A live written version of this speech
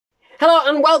Hello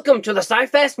and welcome to the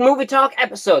SciFirst MovieTalk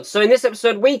episode. So in this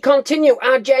episode we continue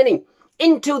our journey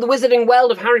into the wizarding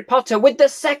world of Harry Potter with the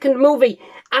second movie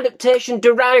adaptation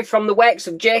derived from the works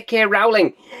of J.K.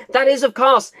 Rowling. That is, of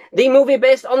course, the movie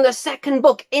based on the second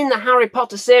book in the Harry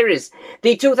Potter series,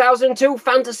 the 2002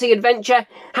 fantasy adventure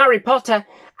Harry Potter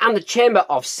and the Chamber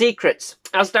of Secrets,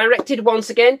 as directed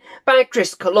once again by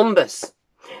Chris Columbus.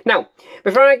 Now,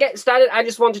 before I get started, I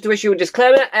just wanted to issue a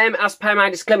disclaimer. As per my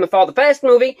disclaimer for the first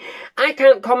movie, I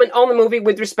can't comment on the movie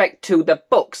with respect to the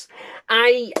books.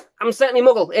 I am certainly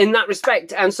muggle in that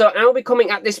respect, and so I'll be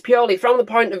coming at this purely from the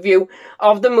point of view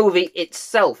of the movie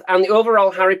itself and the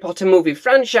overall Harry Potter movie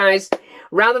franchise,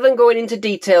 rather than going into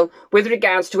detail with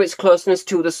regards to its closeness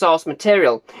to the source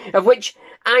material, of which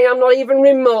I am not even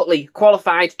remotely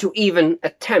qualified to even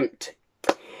attempt.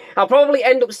 I'll probably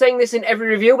end up saying this in every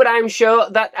review, but I'm sure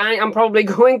that I am probably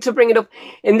going to bring it up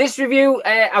in this review,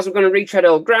 as we're going to retread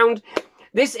old ground.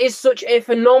 This is such a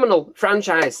phenomenal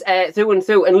franchise through and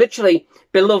through, and literally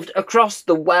beloved across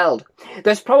the world.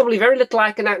 There's probably very little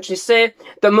I can actually say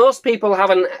that most people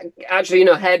haven't actually,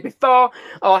 heard before,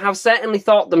 or have certainly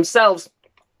thought themselves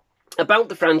about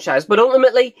the franchise. But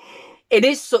ultimately, it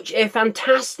is such a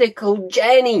fantastical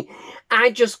journey. I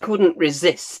just couldn't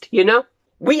resist,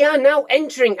 We are now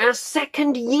entering our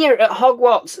second year at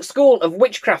Hogwarts School of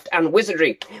Witchcraft and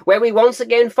Wizardry, where we once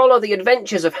again follow the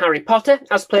adventures of Harry Potter,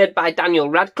 as played by Daniel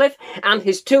Radcliffe, and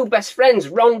his two best friends,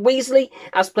 Ron Weasley,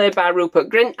 as played by Rupert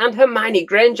Grint, and Hermione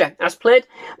Granger, as played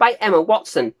by Emma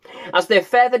Watson, as they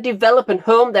further develop and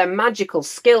hone their magical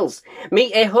skills,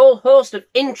 meet a whole host of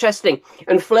interesting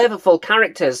and flavourful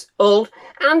characters, old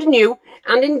and new,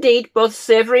 and indeed both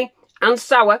savoury and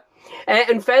sour,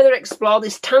 and further explore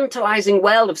this tantalising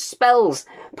world of spells,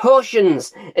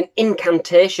 potions, and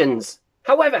incantations.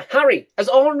 However, Harry has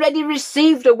already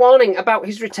received a warning about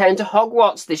his return to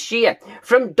Hogwarts this year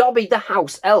from Dobby the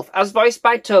House Elf, as voiced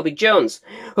by Toby Jones,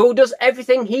 who does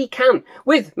everything he can,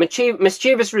 with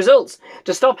mischievous results,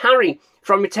 to stop Harry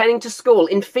from returning to school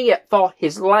in fear for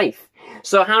his life.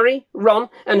 So Harry, Ron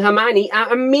and Hermione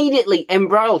are immediately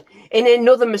embroiled in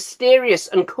another mysterious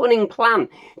and cunning plan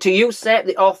to usurp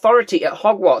the authority at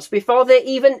Hogwarts before they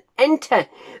even enter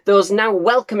those now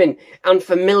welcoming and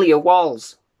familiar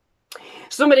walls.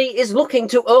 Somebody is looking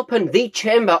to open the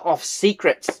Chamber of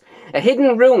Secrets, a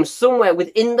hidden room somewhere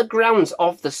within the grounds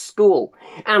of the school,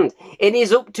 and it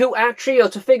is up to our trio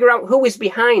to figure out who is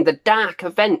behind the dark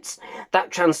events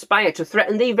that transpire to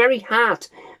threaten the very heart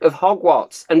of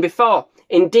Hogwarts, and before,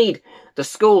 indeed, the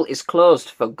school is closed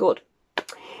for good.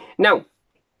 Now,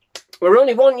 we're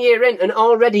only 1 year in, and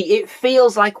already it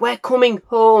feels like we're coming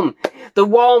home. The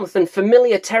warmth and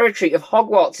familiar territory of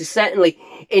Hogwarts is certainly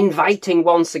inviting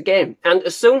once again. And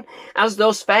as soon as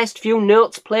those first few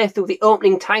notes play through the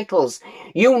opening titles,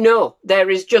 there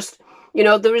is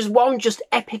there is one just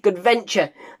epic adventure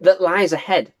that lies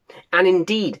ahead. And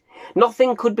indeed,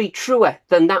 nothing could be truer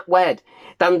than that word,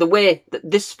 than the way that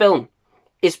this film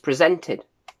is presented.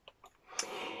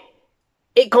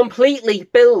 It completely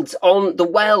builds on the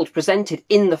world presented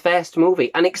in the first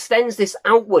movie and extends this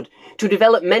outward to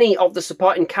develop many of the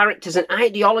supporting characters and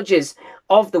ideologies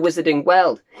of the wizarding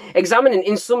world, examining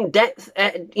in some depth,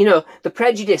 the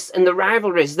prejudice and the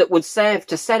rivalries that would serve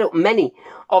to set up many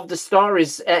of the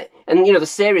stories and the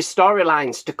series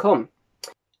storylines to come.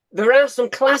 There are some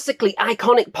classically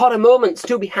iconic Potter moments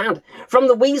to be had, from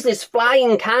the Weasleys'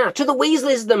 flying car to the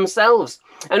Weasleys themselves.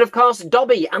 And of course,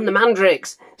 Dobby and the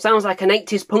Mandrakes. Sounds like an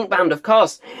 80s punk band, of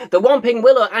course. The Whomping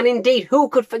Willow, and indeed, who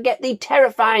could forget the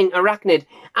terrifying arachnid,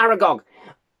 Aragog,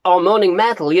 or Moaning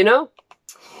Myrtle,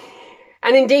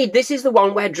 And indeed, this is the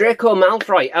one where Draco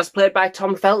Malfoy, as played by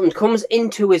Tom Felton, comes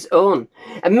into his own.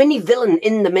 A mini-villain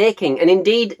in the making, and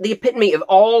indeed the epitome of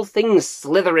all things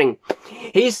Slytherin.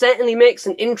 He certainly makes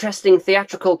an interesting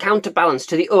theatrical counterbalance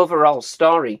to the overall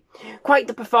story. Quite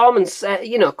the performance,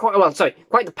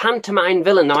 quite the pantomime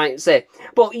villain, I might say,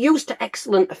 but used to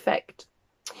excellent effect.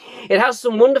 It has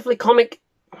some wonderfully comedic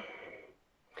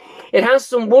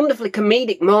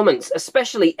moments,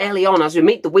 especially early on as we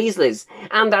meet the Weasleys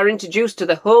and are introduced to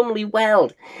the homely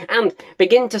world and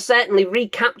begin to certainly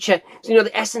recapture,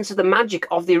 the essence of the magic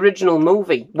of the original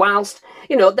movie, whilst,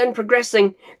 then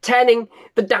progressing, turning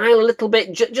the dial a little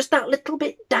bit, just that little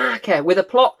bit darker, with a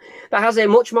plot that has a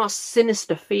much more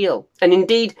sinister feel. And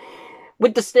indeed,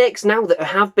 with the stakes now that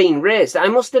have been raised, I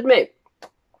must admit,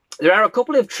 there are a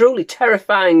couple of truly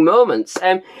terrifying moments,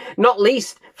 not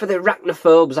least for the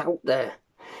arachnophobes out there.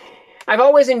 I've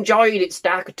always enjoyed its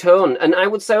darker tone, and I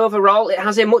would say overall it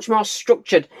has a much more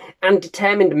structured and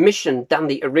determined mission than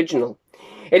the original.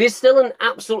 It is still an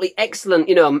absolutely excellent,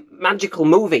 magical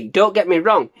movie, don't get me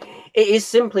wrong. it is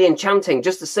simply enchanting,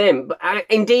 just the same. But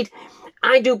indeed,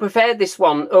 I do prefer this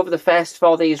one over the first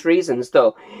for these reasons,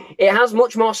 though. It has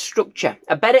much more structure,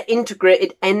 a better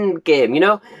integrated end game, you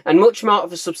know, and much more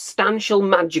of a substantial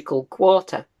magical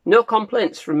quarter. No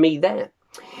complaints from me there.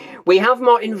 We have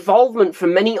more involvement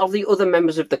from many of the other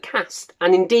members of the cast,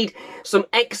 and indeed some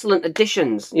excellent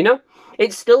additions, you know.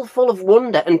 It's still full of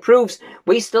wonder and proves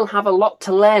we still have a lot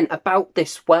to learn about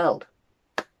this world.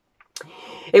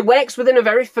 It works within a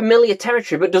very familiar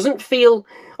territory, but doesn't feel,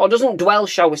 or doesn't dwell,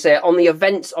 shall we say, on the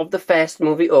events of the first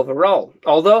movie overall.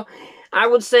 Although, I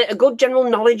would say a good general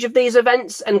knowledge of these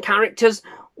events and characters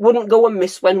wouldn't go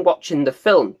amiss when watching the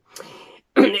film.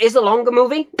 It is a longer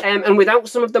movie, and without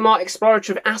some of the more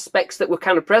explorative aspects that were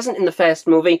kind of present in the first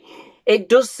movie, it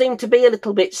does seem to be a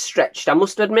little bit stretched, I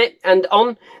must admit, and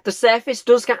on the surface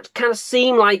does kind of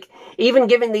seem like, even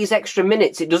given these extra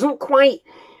minutes, it doesn't quite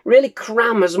really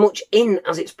cram as much in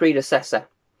as its predecessor.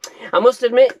 I must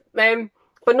admit,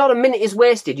 but not a minute is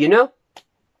wasted, you know?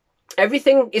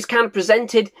 Everything is kind of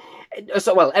presented,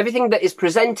 everything that is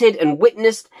presented and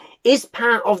witnessed is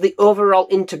part of the overall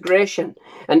integration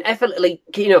and effortlessly,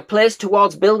 you know, plays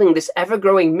towards building this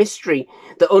ever-growing mystery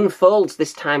that unfolds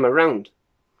this time around.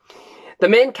 The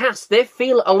main cast, they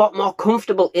feel a lot more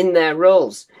comfortable in their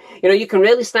roles. You know, you can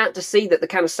really start to see that they're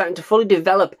kind of starting to fully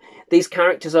develop these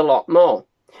characters a lot more.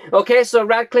 Okay, so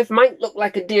Radcliffe might look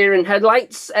like a deer in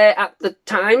headlights at the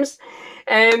times,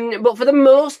 but for the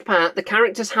most part, the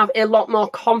characters have a lot more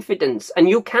confidence, and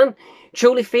you can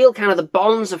truly feel kind of the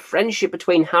bonds of friendship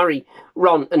between Harry,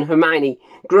 Ron and Hermione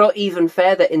grow even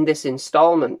further in this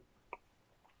instalment.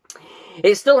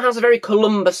 It still has a very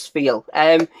Columbus feel,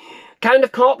 kind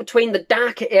of caught between the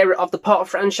darker era of the Potter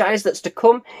franchise that's to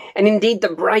come, and indeed the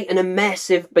bright and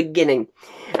immersive beginning.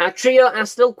 Our trio are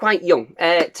still quite young,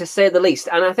 to say the least,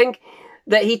 and I think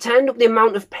that he turned up the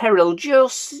amount of peril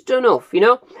just enough, you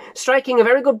know, striking a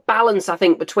very good balance, I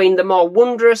think, between the more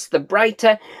wondrous, the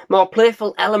brighter, more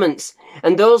playful elements,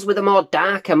 and those with a more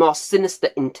darker, more sinister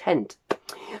intent.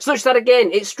 Such that,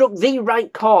 again, it struck the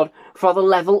right chord for the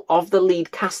level of the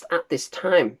lead cast at this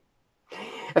time.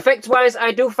 Effects-wise,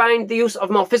 I do find the use of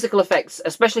more physical effects,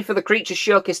 especially for the creatures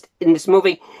showcased in this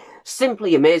movie,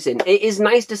 simply amazing. It is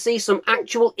nice to see some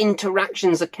actual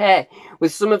interactions occur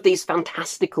with some of these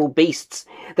fantastical beasts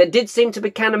that did seem to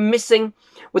be kind of missing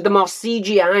with the more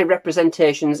CGI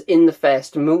representations in the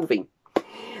first movie.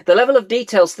 The level of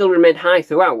detail still remained high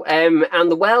throughout,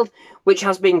 and the world which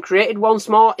has been created once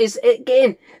more is,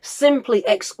 again, simply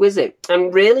exquisite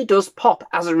and really does pop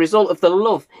as a result of the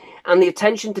love and the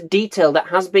attention to detail that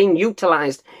has been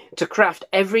utilised to craft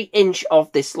every inch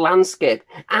of this landscape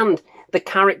and the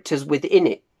characters within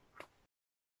it.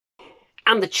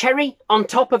 And the cherry on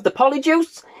top of the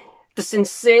polyjuice, the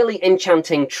sincerely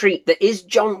enchanting treat that is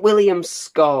John Williams'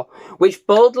 score, which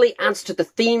boldly adds to the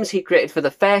themes he created for the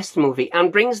first movie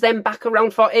and brings them back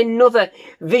around for another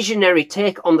visionary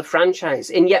take on the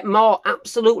franchise in yet more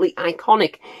absolutely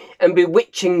iconic and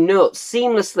bewitching notes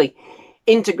seamlessly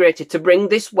integrated to bring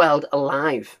this world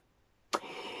alive.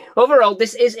 Overall,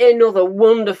 this is another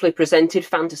wonderfully presented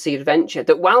fantasy adventure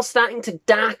that, while starting to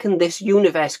darken this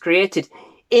universe created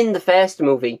in the first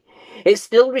movie, it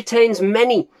still retains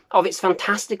many of its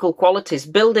fantastical qualities,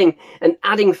 building and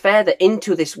adding further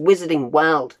into this wizarding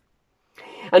world.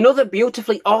 Another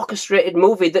beautifully orchestrated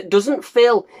movie that doesn't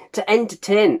fail to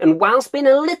entertain, and whilst being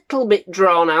a little bit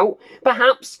drawn out,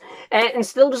 perhaps, and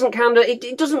still doesn't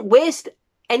it doesn't waste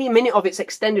any minute of its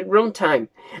extended runtime,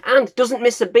 and doesn't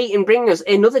miss a beat in bringing us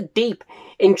another deep,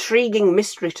 intriguing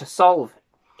mystery to solve.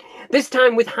 This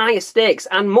time with higher stakes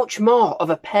and much more of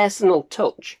a personal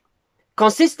touch.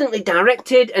 Consistently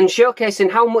directed and showcasing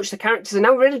how much the characters are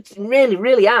now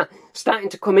really are starting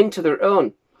to come into their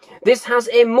own. This has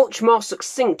a much more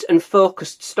succinct and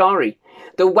focused story,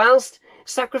 that whilst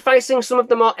sacrificing some of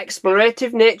the more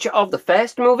explorative nature of the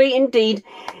first movie, indeed,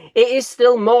 it is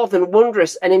still more than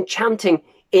wondrous and enchanting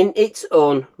in its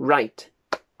own right.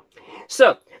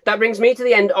 So, that brings me to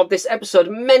the end of this episode.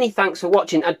 Many thanks for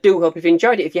watching. I do hope you've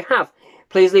enjoyed it. If you have,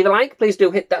 please leave a like. Please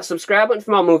do hit that subscribe button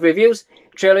for more movie reviews,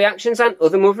 trailer reactions and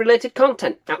other movie-related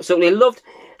content. Absolutely loved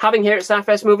having here at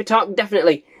SciFirst MovieTalk.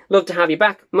 Definitely love to have you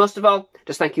back. Most of all,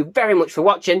 just thank you very much for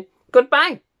watching.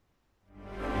 Goodbye.